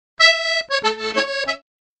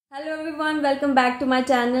everyone, welcome back to my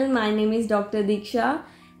channel. My name is Dr.Deeksha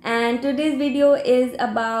and today's video is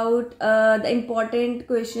about the important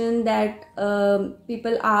question that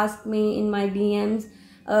people ask me in my DMs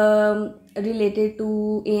related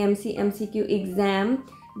to AMC MCQ exam,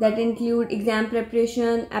 that include exam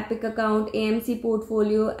preparation, epic account, AMC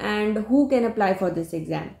portfolio, and who can apply for this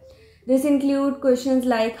exam. This include questions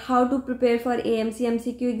like how to prepare for AMC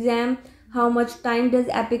MCQ exam, how much time does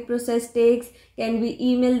epic process takes, can we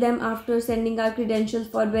email them after sending our credentials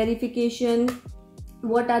for verification,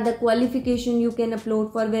 what are the qualifications you can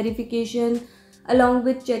upload for verification, along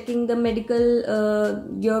with checking the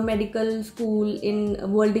your medical school in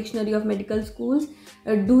World Dictionary of Medical Schools.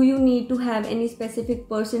 Do you need to have any specific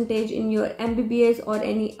percentage in your MBBS or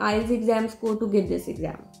any IELTS exam score to get this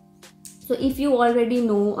exam? So if you already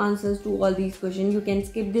know answers to all these questions, you can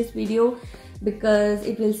skip this video because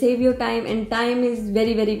it will save your time, and time is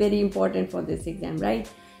very important for this exam, right?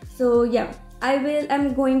 So yeah,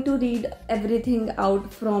 I'm going to read everything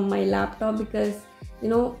out from my laptop because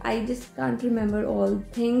I just can't remember all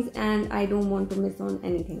things and I don't want to miss on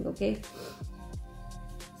anything. Okay,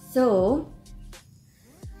 so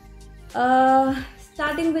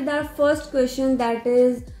starting with our first question, that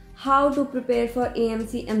is how to prepare for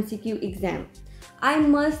AMC MCQ exam. I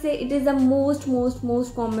must say it is the most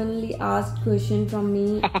commonly asked question from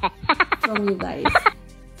me, from you guys.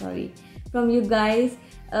 Sorry, from you guys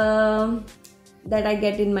that I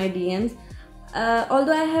get in my DMs.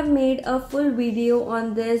 Although I have made a full video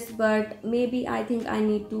on this, but maybe I think I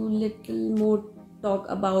need to little more talk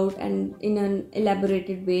about and in an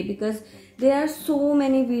elaborated way, because there are so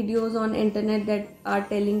many videos on internet that are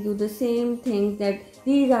telling you the same things, that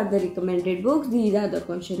these are the recommended books, these are the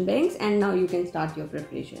question banks, and now you can start your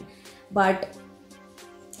preparation. But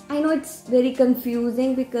I know it's very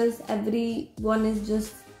confusing because everyone is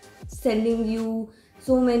just sending you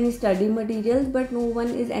so many study materials, but no one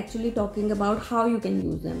is actually talking about how you can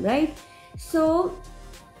use them, right? So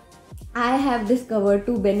I have discovered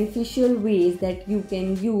two beneficial ways that you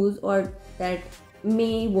can use or that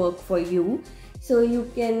may work for you, so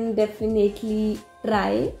you can definitely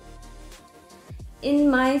try.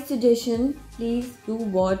 In my suggestion, please do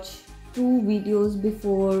watch 2 videos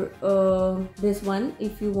before this one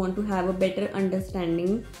if you want to have a better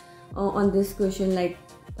understanding on this question, like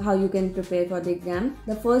how you can prepare for the exam.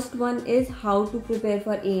 The first one is how to prepare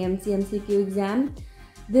for AMC MCQ exam.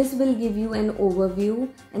 This will give you an overview,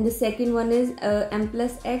 and the second one is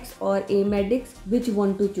M+X or AMEDICS, which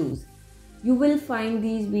one to choose. You will find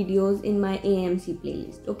these videos in my AMC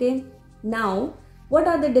playlist. Okay, now what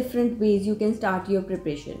are the different ways you can start your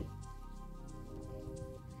preparation?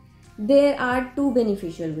 There are 2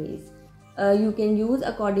 beneficial ways you can use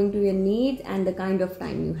according to your needs and the kind of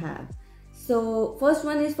time you have. So first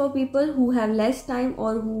one is for people who have less time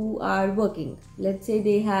or who are working. Let's say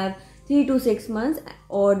they have 3 to 6 months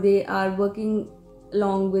or they are working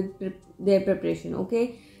along with their preparation.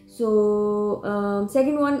 Okay, so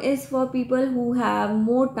second one is for people who have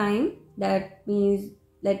more time. That means,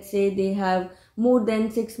 let's say they have more than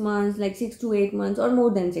 6 months, like 6 to 8 months or more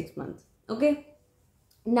than 6 months. Okay,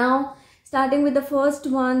 now starting with the first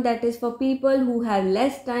one, that is for people who have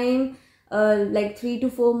less time, like 3 to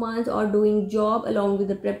 4 months, or doing job along with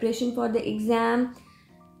the preparation for the exam.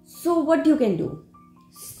 So what you can do,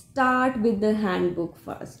 start with the handbook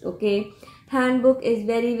first. Okay, handbook is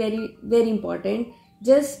very important.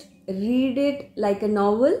 Just read it like a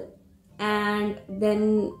novel, and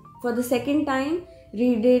then for the second time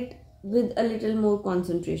read it with a little more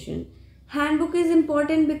concentration. Handbook is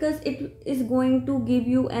important because it is going to give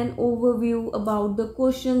you an overview about the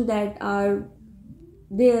questions that are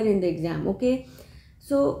there in the exam. Okay,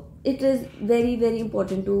 so it is very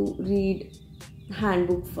important to read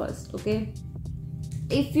handbook first. Okay,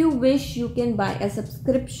 if you wish, you can buy a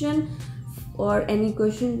subscription or any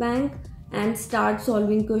question bank and start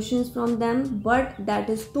solving questions from them, but that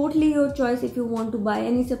is totally your choice if you want to buy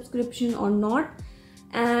any subscription or not.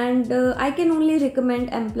 And I can only recommend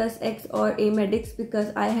M+X or AMEDICS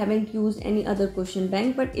because I haven't used any other question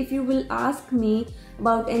bank. But if you will ask me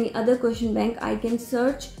about any other question bank, I can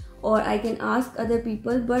search or I can ask other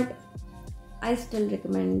people, but I still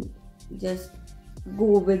recommend just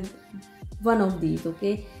go with one of these.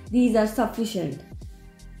 Okay, these are sufficient.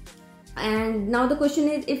 And now the question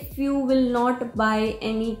is, if you will not buy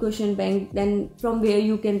any question bank, then from where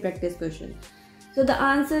you can practice question? So the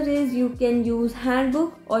answer is, you can use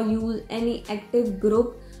handbook or use any active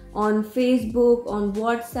group on Facebook, on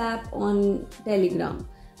WhatsApp, on Telegram.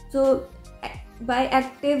 So by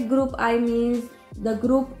active group, I mean the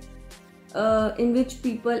group in which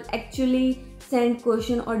people actually send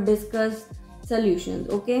question or discuss solutions.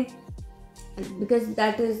 Okay, because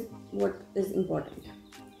that is what is important.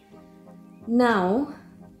 Now,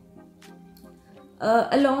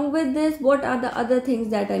 along with this, what are the other things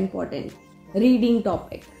that are important? Reading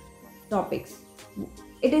topics.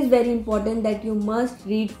 It is very important that you must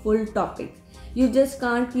read full topics. You just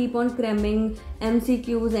can't keep on cramming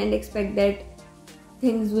MCQs and expect that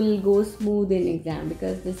things will go smooth in exam,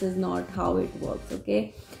 because this is not how it works.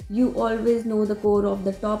 Okay, you always know the core of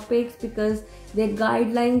the topics, because their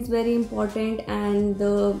guidelines very important, and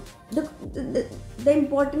the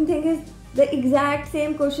important thing is the exact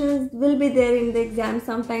same questions will be there in the exam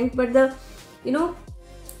sometimes, but the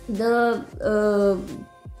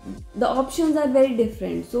options are very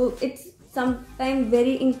different, so it's sometimes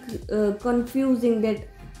very confusing that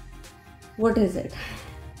what is it.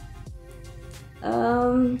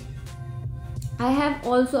 I have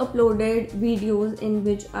also uploaded videos in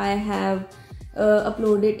which I have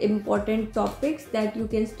uploaded important topics that you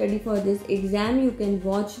can study for this exam. You can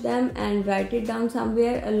watch them and write it down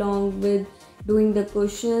somewhere, along with doing the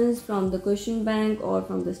questions from the question bank or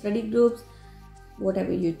from the study groups,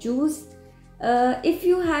 whatever you choose. If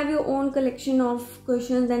you have your own collection of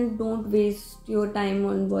questions, then don't waste your time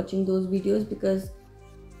on watching those videos, because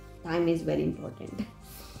time is very important.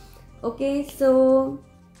 Okay, so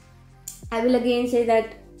I will again say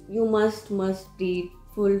that you must read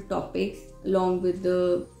full topics along with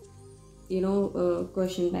the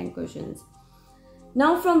question bank questions.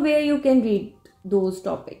 Now, from where you can read those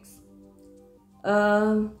topics?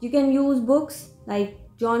 You can use books like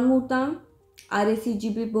John Mutang,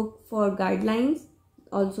 RACGP book for guidelines,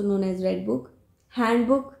 also known as Red Book,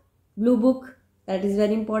 Handbook, Blue Book, that is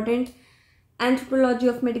very important, Anthropology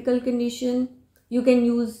of Medical Condition. You can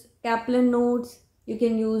use Kaplan notes, you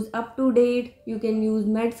can use Up to Date, you can use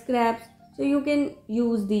Med Scraps. So you can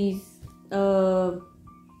use these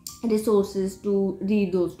resources to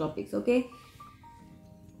read those topics. Okay,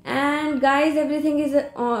 and guys, everything is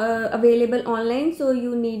available online, so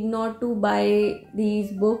you need not to buy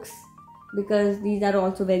these books, because these are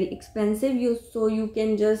also very expensive. So you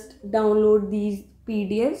can just download these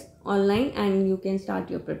PDFs online and you can start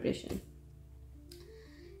your preparation.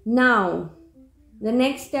 Now, the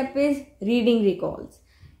next step is reading recalls.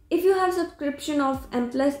 If you have subscription of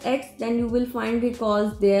M+X, then you will find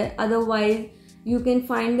recalls there. Otherwise, you can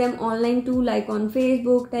find them online too, like on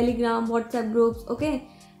Facebook, Telegram, WhatsApp groups. Okay,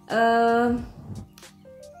 as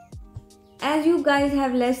you guys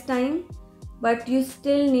have less time, but you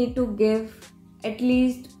still need to give at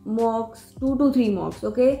least mocks, 2 to 3 mocks.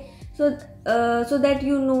 Okay, so that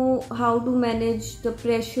you know how to manage the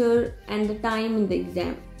pressure and the time in the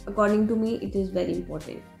exam. According to me, it is very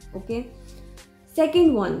important. Okay,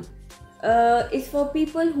 second one is for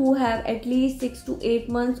people who have at least 6 to 8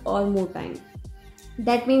 months or more time.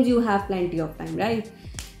 That means you have plenty of time, right?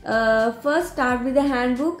 First, start with the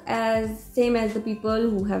handbook, as same as the people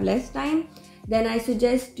who have less time. Then I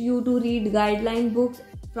suggest you to read guideline books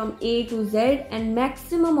from A to Z and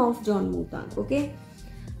maximum of John Mutang. Okay,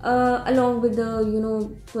 along with the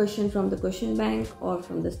question from the question bank or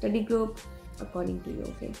from the study group, according to you.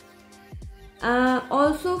 Okay,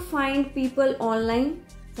 also find people online,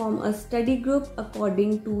 form a study group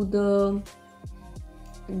according to the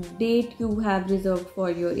date you have reserved for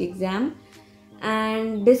your exam,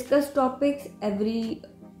 and discuss topics every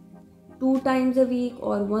 2 times a week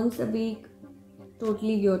or once a week,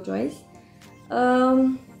 totally your choice.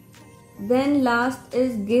 Then last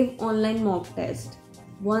is give online mock test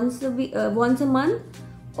once a month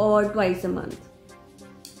or twice a month,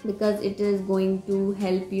 because it is going to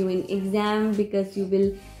help you in exam, because you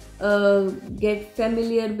will get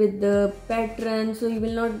familiar with the pattern, so you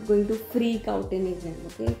will not going to freak out in exam.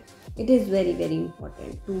 Okay, it is very, very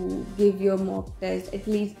important to give your mock test, at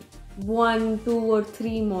least 1, 2 or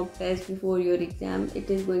 3 mock tests before your exam.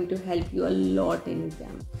 It is going to help you a lot in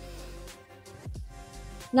exam.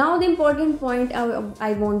 Now, the important point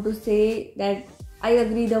I want to say that I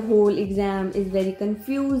agree the whole exam is very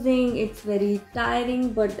confusing, it's very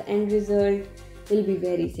tiring, but the end result will be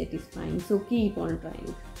very satisfying. So keep on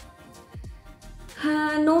trying.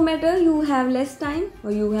 No matter you have less time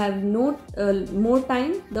or you have more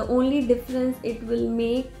time, the only difference it will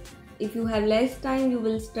make, if you have less time, you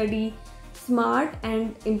will study smart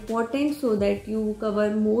and important so that you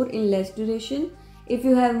cover more in less duration. If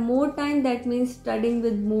you have more time, that means studying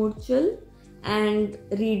with more chill and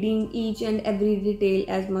reading each and every detail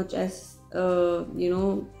as much as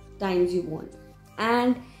times you want.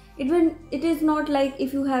 And it is not like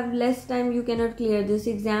if you have less time you cannot clear this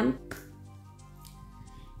exam.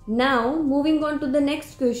 Now, moving on to the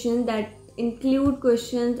next question, that include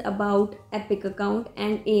questions about Epic account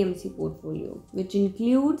and AMC portfolio, which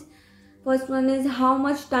includes First one is how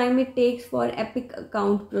much time it takes for EPIC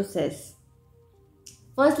account process.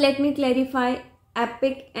 First, let me clarify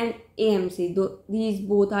EPIC and AMC, though these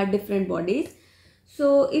both are different bodies.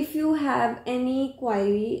 So if you have any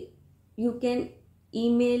query, you can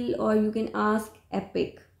email or you can ask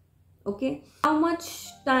EPIC. Okay, how much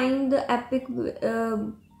time the EPIC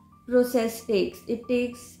process takes? It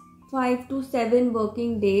takes 5 to 7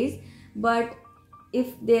 working days, but if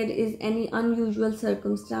there is any unusual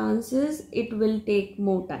circumstances, it will take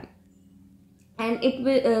more time, and it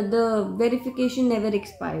will the verification never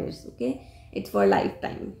expires. Okay, it's for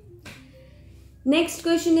lifetime. Next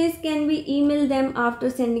question is, can we email them after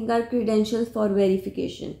sending our credentials for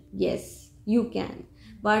verification? Yes, you can,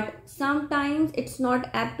 but sometimes it's not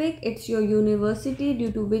EPIC, it's your university,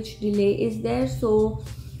 due to which delay is there. So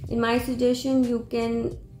in my suggestion,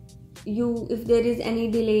 if there is any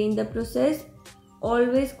delay in the process,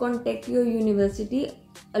 always contact your university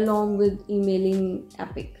along with emailing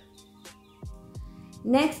EPIC.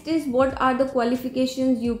 Next is, what are the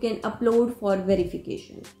qualifications you can upload for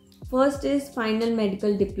verification? First is final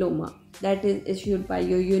medical diploma, that is issued by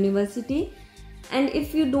your university, and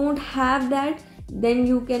if you don't have that, then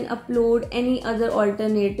you can upload any other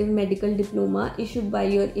alternative medical diploma issued by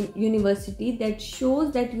your university that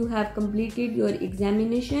shows that you have completed your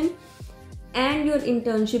examination and your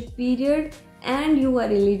internship period, and you are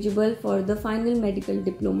eligible for the final medical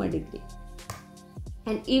diploma degree.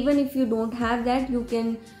 And even if you don't have that, you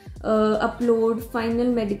can upload final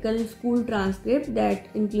medical school transcript that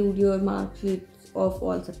include your mark sheets of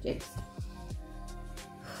all subjects.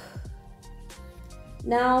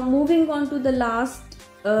 Now moving on to the last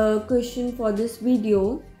question for this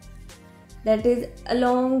video, that is,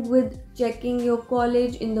 along with checking your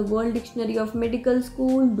college in the World Dictionary of Medical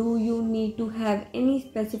School, do you need to have any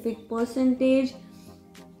specific percentage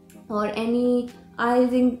or any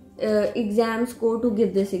IELTS exam score to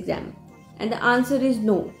give this exam? And the answer is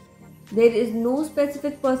no. There is no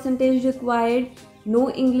specific percentage required. No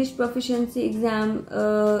English proficiency exam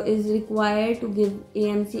is required to give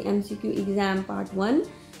AMC MCQ exam part 1.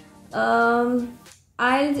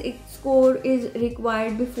 IELTS score is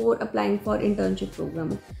required before applying for internship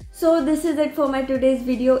program. So this is it for my today's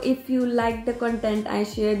video. If you like the content I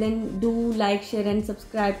share, then do like, share and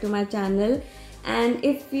subscribe to my channel. And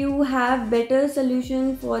if you have better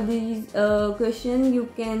solution for these questions, you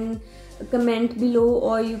can comment below,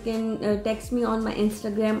 or you can text me on my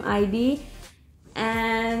Instagram ID.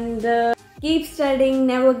 And keep studying,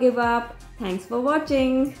 never give up. Thanks for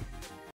watching.